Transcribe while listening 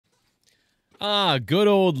Good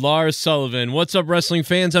old Lars Sullivan. What's up, wrestling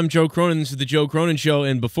fans? I'm Joe Cronin. This is the Joe Cronin Show.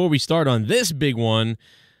 And before we start on this big one,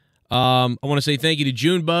 I want to say thank you to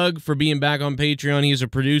Junebug for being back on Patreon. He is a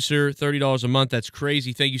producer, $30 a month. That's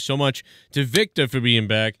crazy. Thank you so much to Victor for being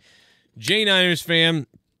back. J-Niners fam,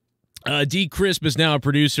 D. Crisp is now a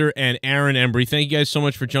producer, and Aaron Embry. Thank you guys so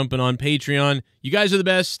much for jumping on Patreon. You guys are the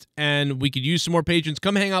best, and we could use some more patrons.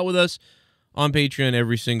 Come hang out with us on Patreon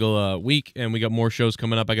every single week, and we got more shows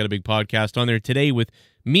coming up. I got a big podcast on there today with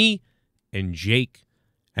me and Jake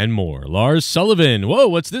and more. Lars Sullivan. Whoa,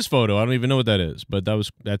 what's this photo? I don't even know what that is, but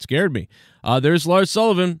that scared me. There's Lars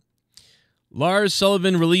Sullivan. Lars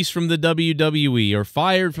Sullivan released from the WWE, or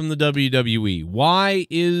fired from the WWE. Why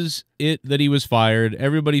is it that he was fired?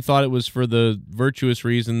 Everybody thought it was for the virtuous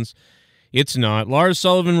reasons. It's not. Lars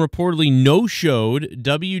Sullivan reportedly no-showed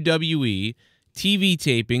WWE TV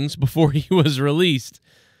tapings before he was released.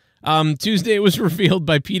 Tuesday, it was revealed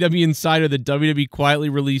by PW Insider that WWE quietly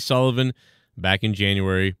released Sullivan back in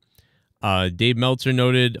January. Dave Meltzer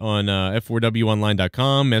noted on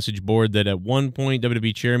F4WOnline.com message board that at one point,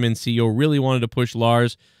 WWE chairman CEO really wanted to push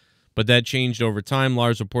Lars, but that changed over time.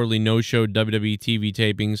 Lars reportedly no-showed WWE TV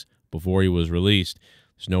tapings before he was released.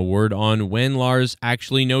 There's no word on when Lars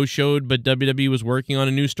actually no-showed, but WWE was working on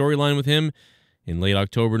a new storyline with him in late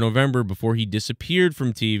October, November, before he disappeared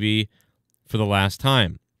from TV for the last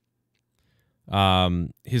time.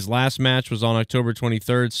 His last match was on October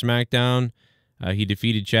 23rd, SmackDown. He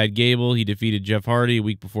defeated Chad Gable. He defeated Jeff Hardy a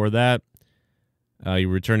week before that. He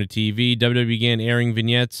returned to TV. WWE began airing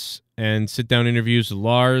vignettes and sit-down interviews with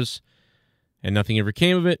Lars, and nothing ever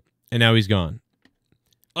came of it, and now he's gone.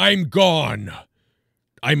 I'm gone.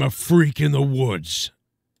 I'm a freak in the woods.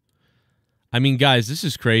 I mean, guys, this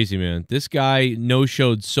is crazy, man. This guy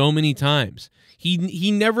no-showed so many times.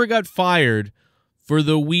 He never got fired for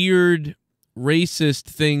the weird racist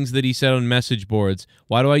things that he said on message boards.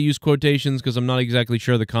 Why do I use quotations? Because I'm not exactly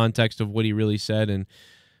sure the context of what he really said and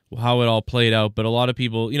how it all played out. But a lot of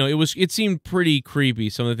people, you know, it seemed pretty creepy,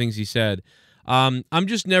 some of the things he said. I'm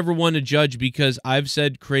just never one to judge because I've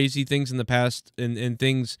said crazy things in the past and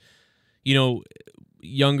things, you know,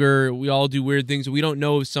 younger, we all do weird things. We don't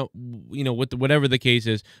know if some, you know, whatever the case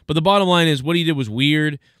is. But the bottom line is what he did was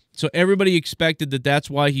weird. So everybody expected that that's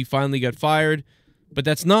why he finally got fired. But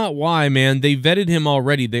that's not why, man. They vetted him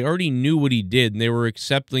already. They already knew what he did, and they were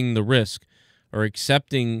accepting the risk or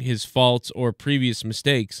accepting his faults or previous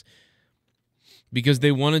mistakes because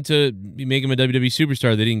they wanted to make him a WWE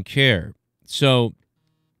superstar. They didn't care. So,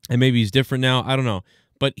 and maybe he's different now. I don't know.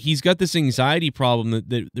 But he's got this anxiety problem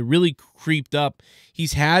that really creeped up.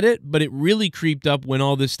 He's had it, but it really creeped up when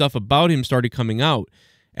all this stuff about him started coming out.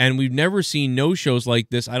 And we've never seen no-shows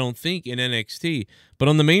like this, I don't think, in NXT. But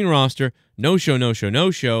on the main roster, no-show, no-show,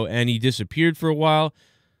 no-show, and he disappeared for a while.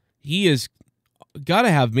 He has got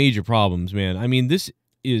to have major problems, man. I mean, this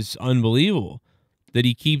is unbelievable that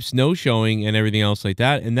he keeps no-showing and everything else like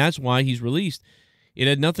that, and that's why he's released. It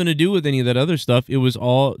had nothing to do with any of that other stuff. It was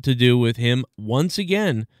all to do with him, once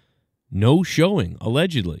again, no-showing,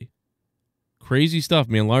 allegedly. Crazy stuff,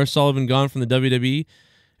 man. Lars Sullivan gone from the WWE,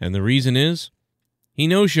 and the reason is he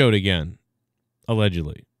no-showed again,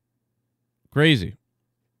 allegedly. Crazy.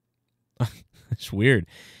 It's weird.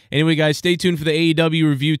 Anyway, guys, stay tuned for the AEW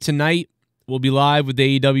review tonight. We'll be live with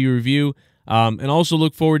the AEW review. And also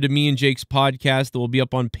look forward to me and Jake's podcast that will be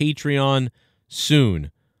up on Patreon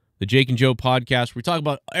soon. The Jake and Joe podcast. We talk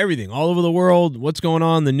about everything all over the world, what's going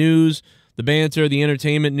on, the news, the banter, the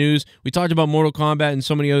entertainment news. We talked about Mortal Kombat and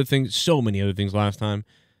so many other things last time.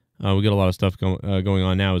 We got a lot of stuff going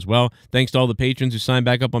on now as well. Thanks to all the patrons who signed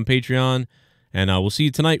back up on Patreon. And we'll see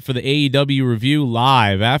you tonight for the AEW review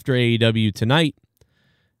live after AEW tonight.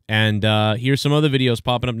 And here's some other videos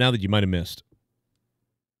popping up now that you might have missed.